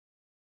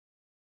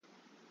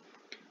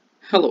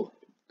Hello,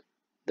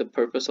 the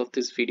purpose of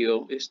this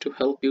video is to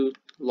help you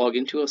log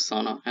into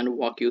Asana and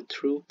walk you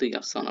through the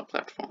Asana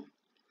platform.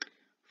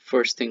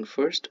 First thing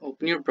first,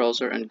 open your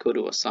browser and go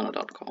to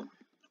asana.com.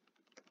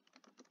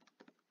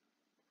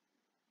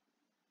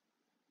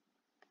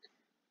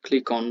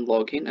 Click on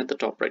Login at the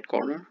top right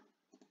corner.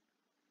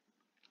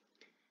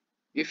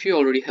 If you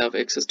already have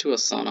access to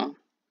Asana,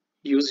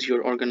 use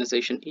your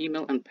organization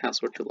email and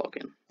password to log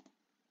in.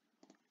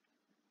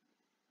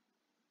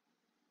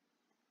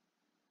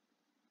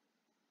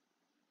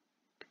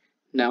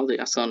 Now the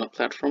Asana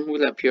platform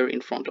will appear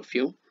in front of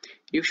you.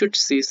 You should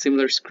see a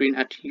similar screen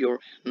at your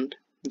end.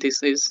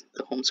 This is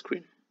the home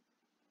screen.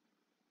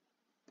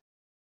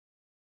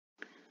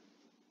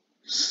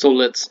 So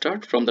let's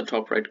start from the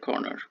top right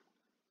corner.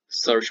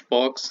 Search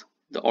box,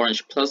 the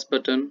orange plus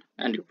button,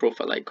 and your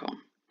profile icon.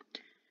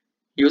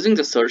 Using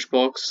the search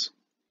box,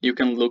 you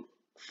can look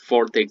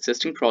for the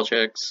existing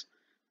projects,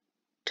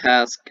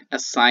 task,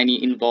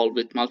 assignee involved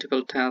with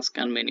multiple tasks,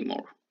 and many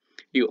more.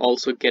 You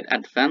also get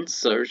advanced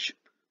search,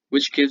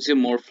 which gives you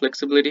more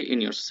flexibility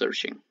in your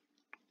searching.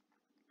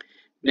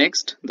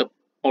 Next, the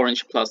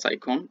orange plus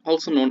icon,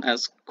 also known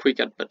as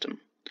quick add button.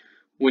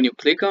 When you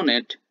click on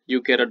it,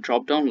 you get a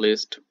drop-down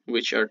list,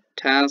 which are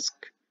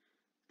task,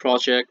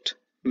 project,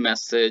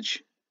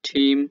 message,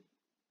 team,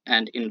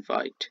 and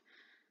invite.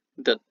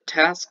 The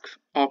task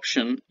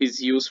option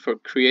is used for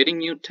creating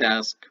new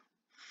tasks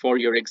for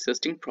your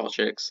existing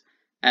projects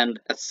and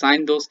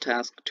assign those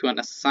tasks to an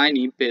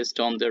assignee based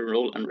on their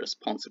role and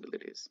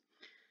responsibilities.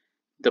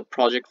 The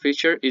project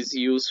feature is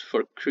used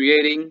for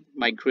creating,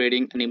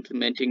 migrating, and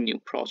implementing new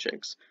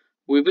projects.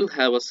 We will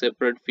have a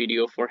separate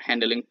video for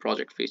handling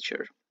project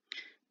feature.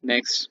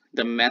 Next,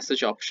 the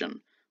message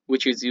option,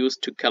 which is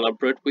used to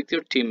collaborate with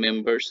your team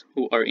members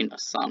who are in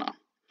Asana.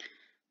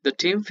 The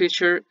team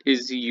feature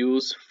is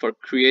used for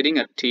creating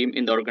a team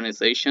in the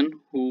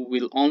organization who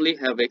will only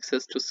have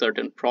access to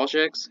certain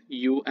projects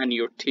you and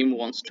your team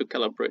wants to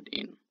collaborate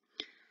in.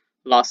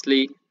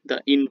 Lastly,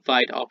 the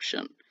invite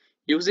option.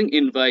 Using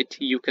invite,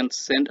 you can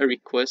send a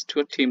request to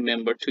a team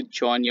member to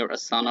join your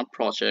Asana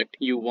project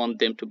you want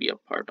them to be a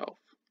part of.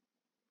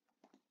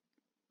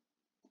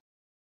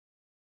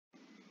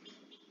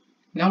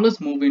 Now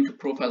let's move into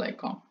profile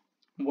icon.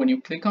 When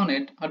you click on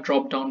it, a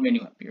drop-down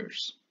menu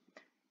appears,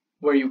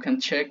 where you can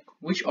check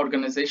which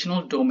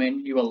organizational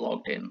domain you are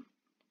logged in.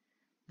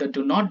 The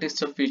Do Not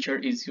Disturb feature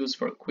is used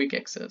for quick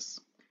access,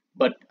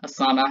 but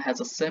Asana has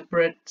a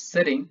separate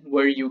setting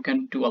where you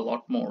can do a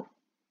lot more.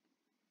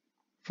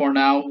 For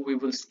now, we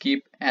will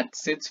skip Add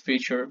Seats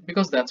feature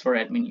because that's for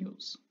admin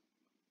use.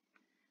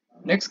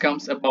 Next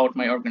comes About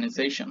My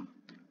Organization.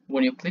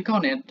 When you click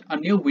on it, a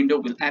new window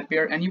will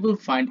appear and you will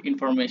find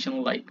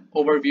information like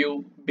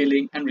Overview,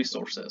 Billing, and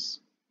Resources.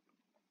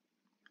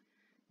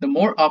 The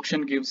More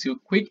option gives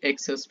you quick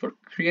access for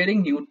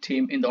creating new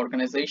team in the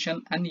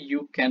organization, and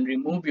you can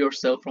remove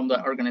yourself from the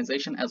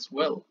organization as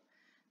well.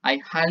 I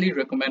highly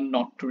recommend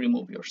not to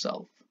remove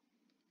yourself.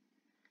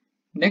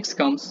 Next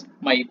comes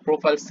My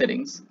Profile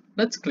Settings.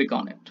 Let's click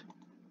on it.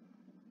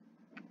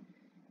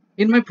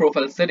 In My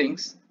Profile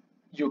Settings,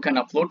 you can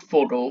upload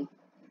photo,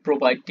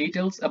 provide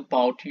details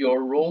about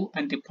your role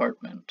and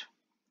department.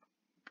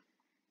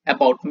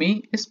 About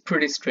Me is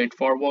pretty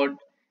straightforward.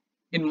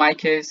 In my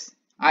case,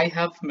 I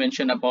have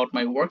mentioned about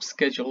my work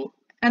schedule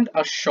and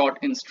a short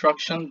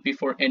instruction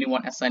before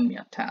anyone assigns me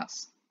a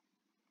task.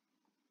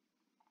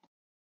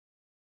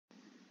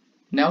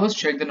 Now let's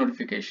check the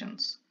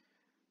notifications.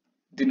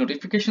 The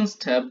Notifications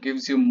tab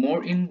gives you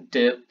more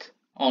in-depth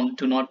on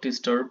Do Not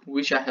Disturb,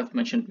 which I have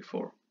mentioned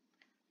before.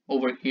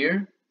 Over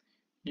here,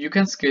 you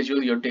can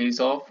schedule your days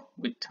off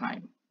with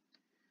time.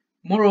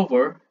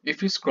 Moreover,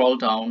 if you scroll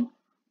down,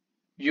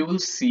 you will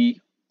see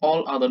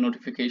all other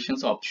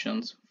notifications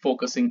options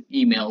focusing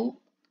email,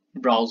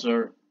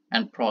 browser,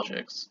 and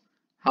projects.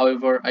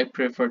 However, I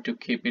prefer to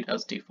keep it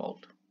as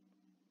default.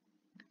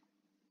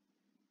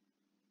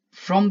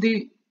 From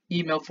the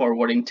Email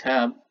Forwarding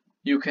tab,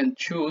 you can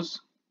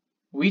choose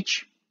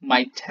which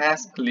My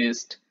Task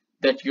list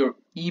that your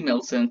email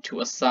sent to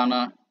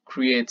Asana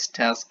creates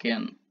task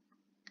in.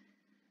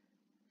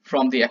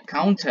 From the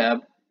Account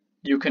tab,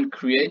 you can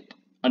create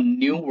a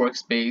new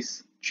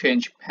workspace,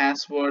 change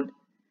password,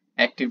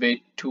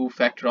 activate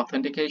two-factor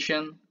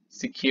authentication,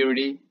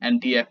 security, and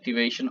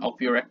deactivation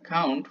of your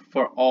account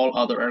for all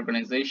other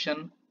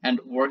organization and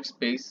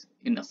workspace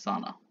in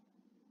Asana.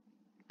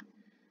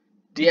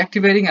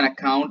 Deactivating an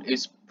account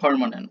is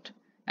permanent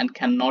and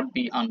cannot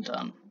be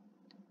undone.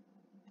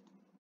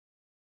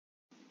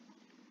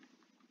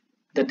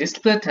 The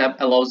Display tab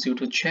allows you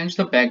to change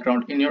the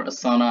background in your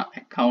Asana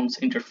accounts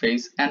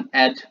interface and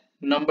add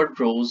numbered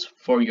rows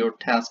for your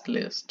task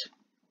list.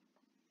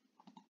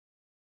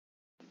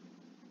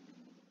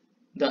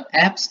 The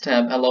Apps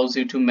tab allows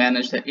you to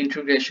manage the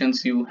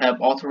integrations you have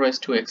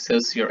authorized to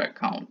access your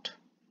account.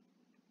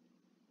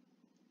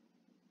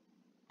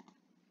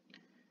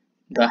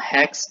 The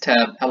Hacks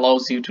tab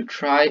allows you to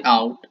try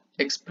out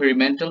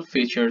experimental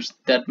features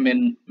that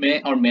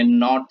may or may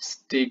not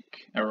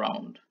stick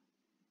around.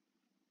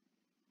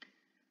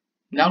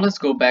 Now let's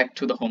go back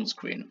to the home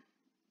screen.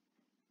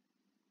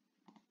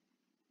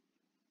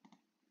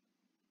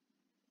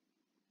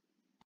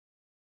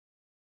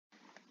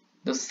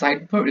 The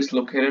sidebar is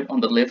located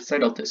on the left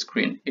side of the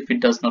screen. If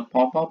it does not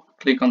pop up,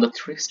 click on the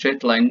three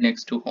straight line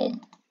next to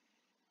Home.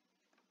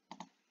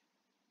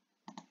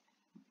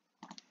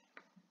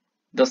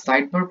 The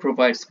sidebar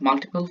provides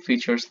multiple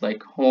features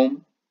like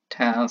Home,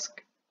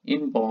 Task,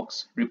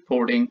 Inbox,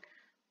 Reporting,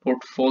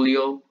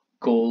 Portfolio,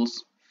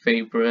 Goals,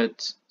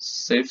 Favorites,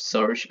 Saved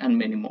Search, and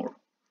many more.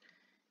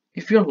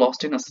 If you're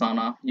lost in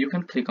Asana, you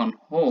can click on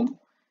Home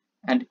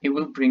and it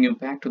will bring you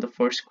back to the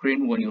first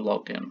screen when you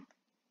logged in.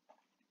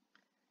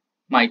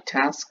 My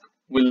Task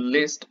will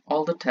list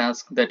all the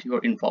tasks that you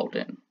are involved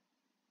in.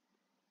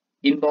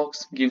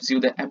 Inbox gives you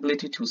the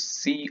ability to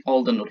see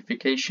all the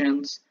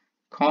notifications,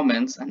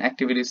 comments, and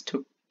activities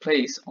took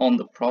place on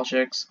the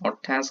projects or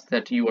tasks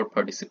that you are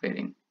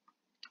participating.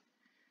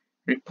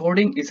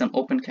 Reporting is an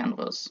open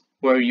canvas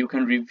where you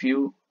can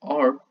review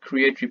or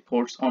create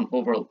reports on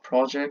overall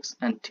projects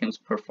and team's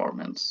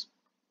performance.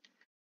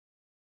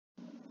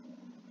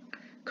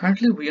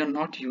 Currently, we are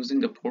not using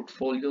the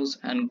portfolios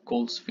and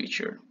goals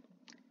feature.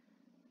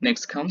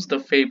 Next comes the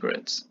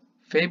favorites.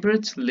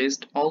 Favorites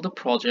list all the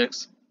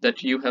projects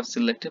that you have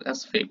selected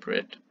as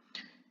favorite.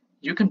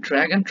 You can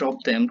drag and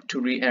drop them to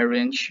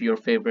rearrange your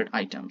favorite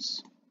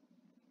items.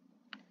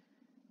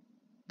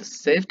 The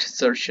saved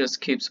searches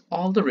keeps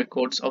all the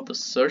records of the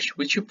search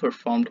which you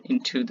performed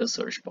into the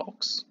search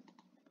box.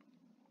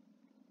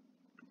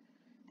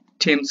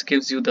 Teams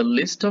gives you the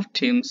list of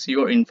teams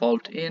you are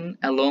involved in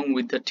along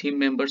with the team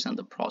members and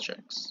the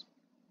projects.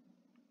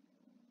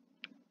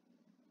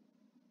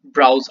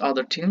 Browse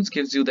other teams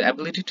gives you the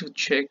ability to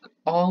check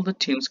all the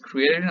teams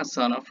created in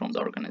Asana from the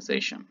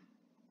organization.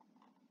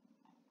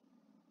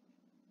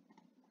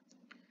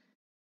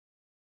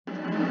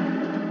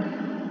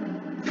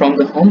 From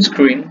the home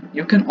screen,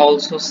 you can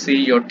also see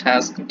your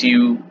task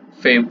due,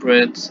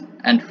 favorites,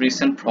 and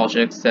recent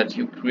projects that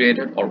you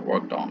created or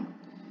worked on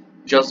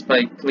just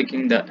by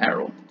clicking the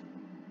arrow.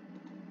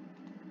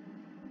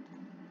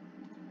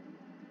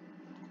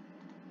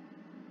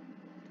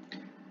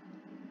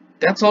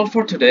 That's all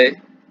for today.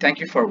 Thank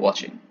you for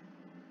watching.